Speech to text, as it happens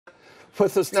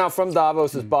With us now from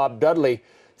Davos is Bob Dudley,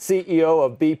 CEO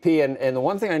of BP. And the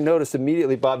one thing I noticed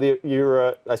immediately, Bob,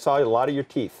 I saw a lot of your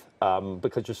teeth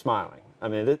because you're smiling. I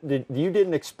mean, you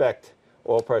didn't expect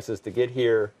oil prices to get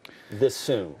here this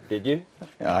soon, did you?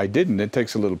 I didn't. It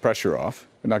takes a little pressure off.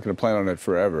 We're not going to plan on it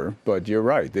forever, but you're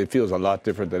right. It feels a lot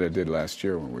different than it did last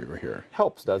year when we were here.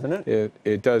 Helps, doesn't it?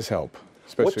 It does help,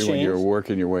 especially when you're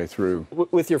working your way through.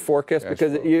 With your forecast,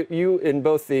 because you in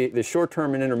both the short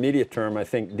term and intermediate term, I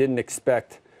think, didn't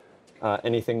expect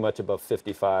anything much above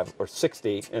 55 or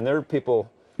 60. And there are people,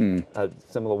 some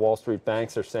of the Wall Street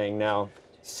banks are saying now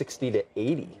 60 to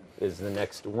 80 is the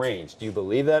next range. Do you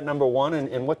believe that, number one?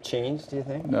 And what changed, do you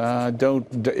think?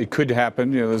 It could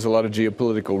happen. You know, there's a lot of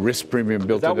geopolitical risk premium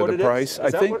built into the price.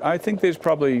 I think there's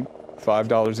probably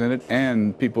 $5 in it,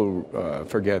 and people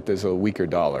forget there's a weaker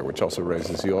dollar, which also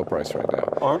raises the oil price right now.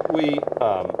 Aren't we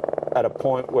at a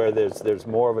point where there's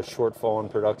more of a shortfall in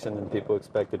production than people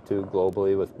expected to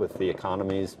globally with the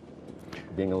economies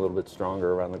being a little bit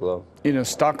stronger around the globe? You know,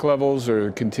 stock levels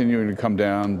are continuing to come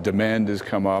down. Demand has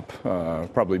come up,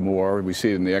 probably more. We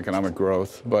see it in the economic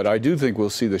growth. But I do think we'll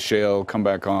see the shale come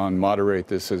back on, moderate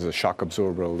this as a shock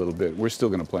absorber a little bit. We're still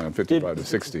going to plan on 55 to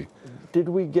 60. Did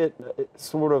we get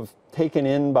sort of taken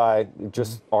in by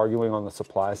just arguing on the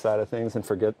supply side of things and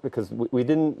forget, because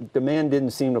demand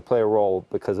didn't seem to play a role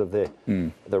because of the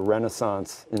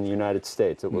renaissance in the United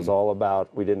States. It was all about,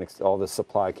 all the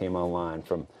supply came online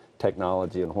from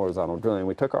technology and horizontal drilling.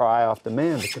 We took our eye off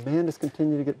demand, but demand has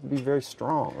continued to be very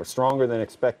strong, or stronger than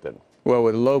expected. Well,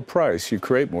 with a low price, you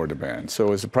create more demand.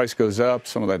 So as the price goes up,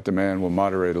 some of that demand will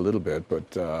moderate a little bit.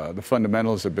 But the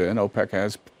fundamentals have been OPEC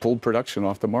has pulled production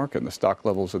off the market, and the stock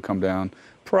levels will come down,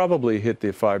 probably hit the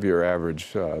 5-year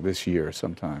average this year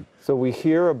sometime. So we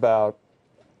hear about,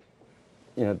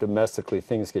 you know, domestically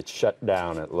things get shut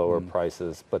down at lower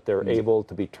prices, but they're able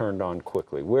to be turned on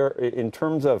quickly. Where, in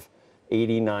terms of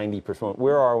 80, 90%,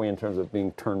 where are we in terms of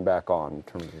being turned back on, in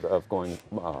terms of going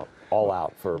all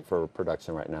out for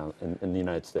production right now in the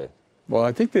United States? Well,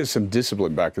 I think there's some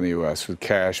discipline back in the U.S. with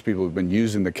cash. People have been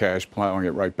using the cash, plowing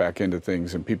it right back into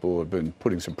things, and people have been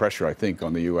putting some pressure, I think,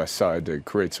 on the U.S. side to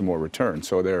create some more return.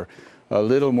 So they're a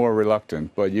little more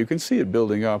reluctant, but you can see it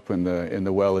building up in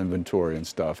the well inventory and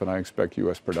stuff, and I expect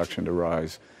U.S. production to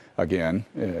rise again.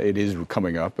 It is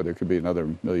coming up, but it could be another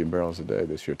 1 million barrels a day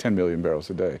this year, 10 million barrels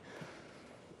a day.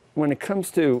 When it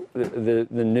comes to the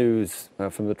news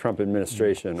from the Trump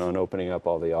administration on opening up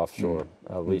all the offshore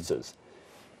leases,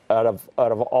 out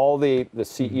of all the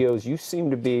CEOs, you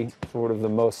seem to be sort of the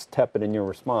most tepid in your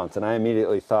response. And I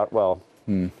immediately thought, well,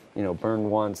 you know, burned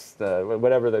once,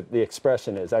 whatever the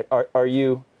expression is. Are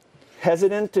you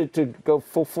hesitant to go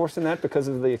full force in that because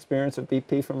of the experience of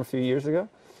BP from a few years ago?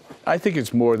 I think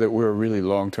it's more that we're a really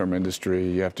long-term industry.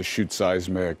 You have to shoot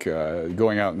seismic.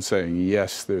 Going out and saying,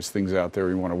 yes, there's things out there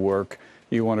we want to work.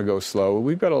 You want to go slow.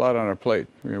 We've got a lot on our plate.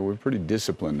 You know, we're pretty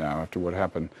disciplined now after what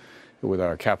happened with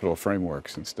our capital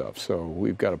frameworks and stuff. So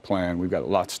we've got a plan. We've got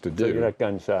lots to do. So you're not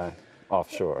gun shy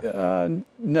offshore?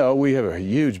 No, we have a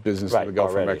huge business in the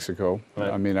Gulf already. of Mexico. Right.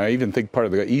 I mean, I even think part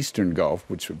of the Eastern Gulf,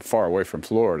 which is far away from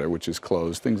Florida, which is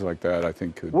closed, things like that, I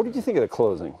think could... What did you think of the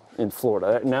closing in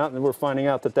Florida? Now we're finding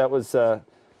out that was, you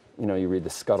know, you read the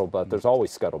scuttlebutt. There's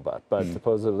always scuttlebutt, but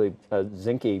supposedly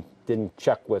Zinke didn't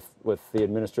check with the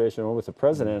administration or with the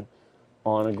president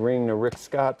on agreeing to Rick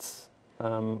Scott's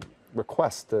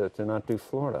request to not do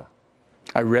Florida.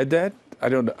 I read that. I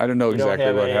don't know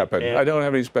exactly what happened. I don't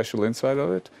have any special insight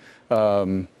on it.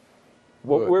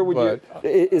 Where would you?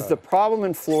 Is the problem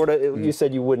in Florida? You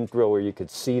said you wouldn't drill where you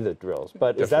could see the drills,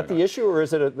 but is that the issue, or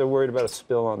is it they're worried about a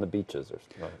spill on the beaches or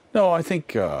something? No, I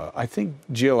think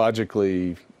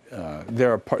geologically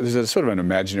there's a sort of an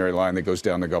imaginary line that goes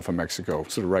down the Gulf of Mexico,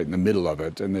 sort of right in the middle of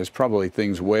it, and there's probably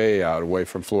things way out away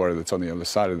from Florida that's on the other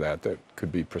side of that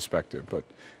could be prospective, but.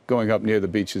 Going up near the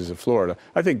beaches of Florida,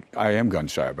 I think I am gun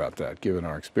shy about that, given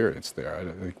our experience there.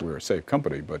 I think we're a safe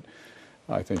company, but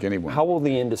I think anyone. How will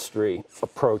the industry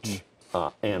approach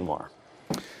ANWR?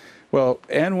 Well,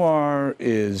 ANWR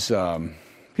is,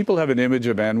 people have an image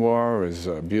of ANWR as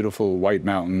beautiful white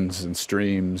mountains and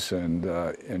streams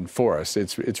and forests.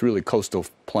 It's really coastal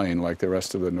plain like the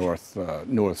rest of the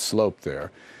north slope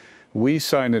there. We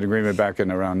signed an agreement back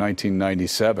in around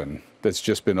 1997 that's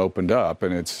just been opened up,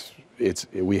 and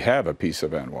we have a piece of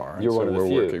ANWR. You're one of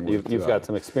the few. You've got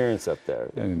some experience up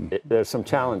there. And there's some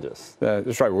challenges.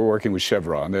 That's right. We're working with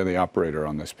Chevron. They're the operator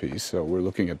on this piece, so we're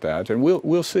looking at that, and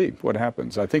we'll see what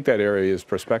happens. I think that area is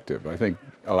prospective. I think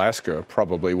Alaska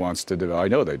probably wants to develop. I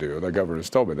know they do. The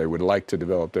governor's told me they would like to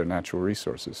develop their natural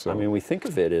resources. So. I mean, we think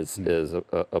of it as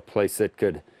a place that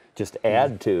could just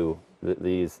add to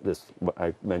what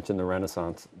I mentioned, the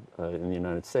Renaissance in the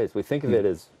United States. We think of it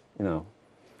as, you know,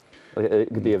 it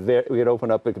could be we could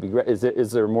open up. It could be great.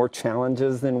 Is there more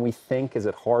challenges than we think? Is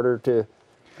it harder to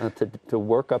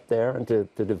work up there and to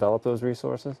develop those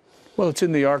resources? Well, it's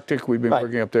in the Arctic. We've been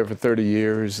working up there for 30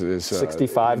 years. There's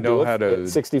 65.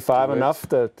 65 enough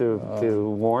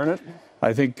to warrant it?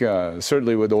 I think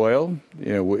certainly with oil,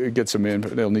 you know, it gets some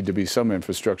there'll need to be some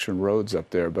infrastructure and roads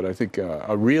up there. But I think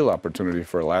a real opportunity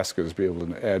for Alaska is to be able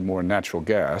to add more natural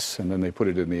gas, and then they put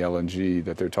it in the LNG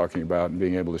that they're talking about, and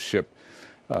being able to ship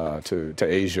to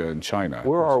Asia and China.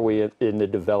 Where are we in the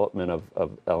development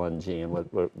of LNG?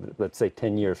 And let's say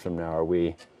 10 years from now, are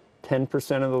we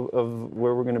 10% of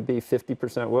where we're going to be,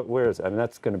 50%? Where is it? I mean,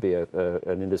 that's going to be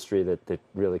an industry that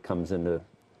really comes into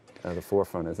the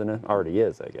forefront, isn't it? Already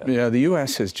is, I guess. Yeah, the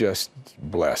U.S. is just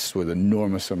blessed with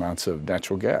enormous amounts of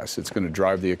natural gas. It's going to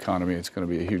drive the economy. It's going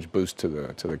to be a huge boost to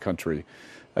the country.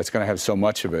 It's going to have so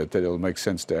much of it that it'll make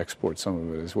sense to export some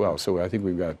of it as well. So I think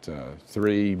we've got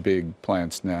 3 big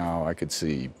plants now. I could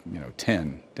see, you know,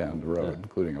 10 down the road,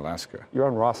 including Alaska. You're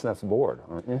on Rosneft's board,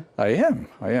 aren't you? I am.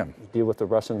 You deal with the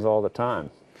Russians all the time.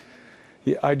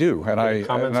 Yeah, I do. And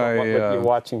comments on what you're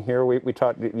watching here? We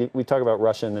talk about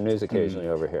Russia in the news occasionally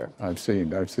over here. I've seen.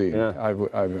 Yeah.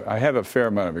 I have a fair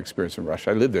amount of experience in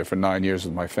Russia. I lived there for 9 years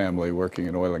with my family, working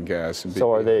in oil and gas. And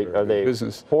so are they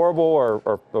business. Horrible or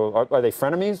are they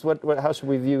frenemies? How should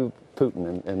we view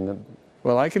Putin and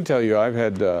Well, I can tell you I've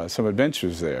had some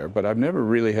adventures there, but I've never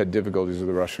really had difficulties with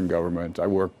the Russian government. I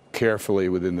work carefully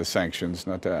within the sanctions,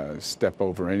 not to step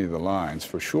over any of the lines,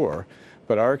 for sure.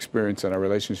 But our experience and our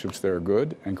relationships there are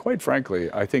good. And quite frankly,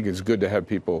 I think it's good to have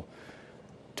people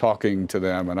talking to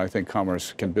them, and I think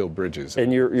commerce can build bridges.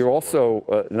 And you're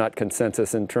also not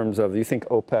consensus in terms of, you think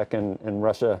OPEC and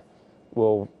Russia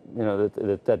will, you know,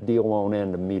 that deal won't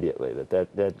end immediately, that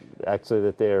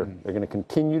they're going to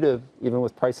continue to, even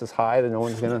with prices high, that no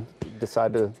one's going to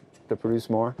decide to produce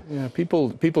more? Yeah,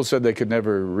 people said they could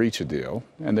never reach a deal,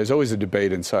 and there's always a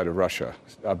debate inside of Russia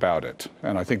about it.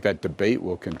 And I think that debate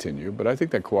will continue, but I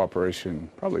think that cooperation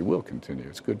probably will continue.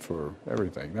 It's good for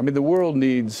everything. I mean, the world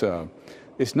needs,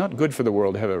 it's not good for the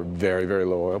world to have a very, very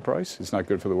low oil price. It's not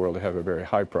good for the world to have a very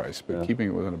high price, but keeping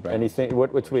it within a balance. Anything,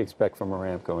 what should we expect from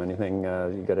Aramco? Anything,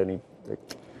 you got any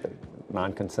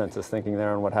non-consensus thinking there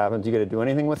on what happens? You got to do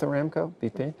anything with Aramco,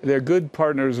 BP? They're good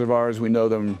partners of ours. We know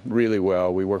them really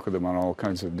well. We work with them on all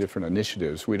kinds of different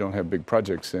initiatives. We don't have big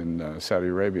projects in Saudi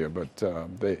Arabia, but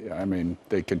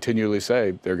they continually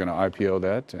say they're going to IPO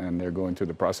that, and they're going through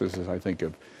the processes, I think,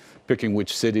 of picking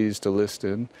which cities to list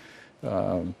in.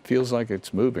 Feels like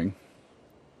it's moving.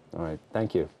 All right,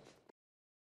 thank you.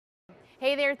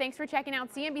 Hey there, thanks for checking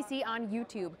out CNBC on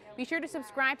YouTube. Be sure to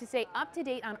subscribe to stay up to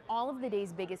date on all of the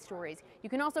day's biggest stories. You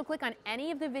can also click on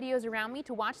any of the videos around me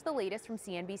to watch the latest from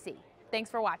CNBC. Thanks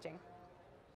for watching.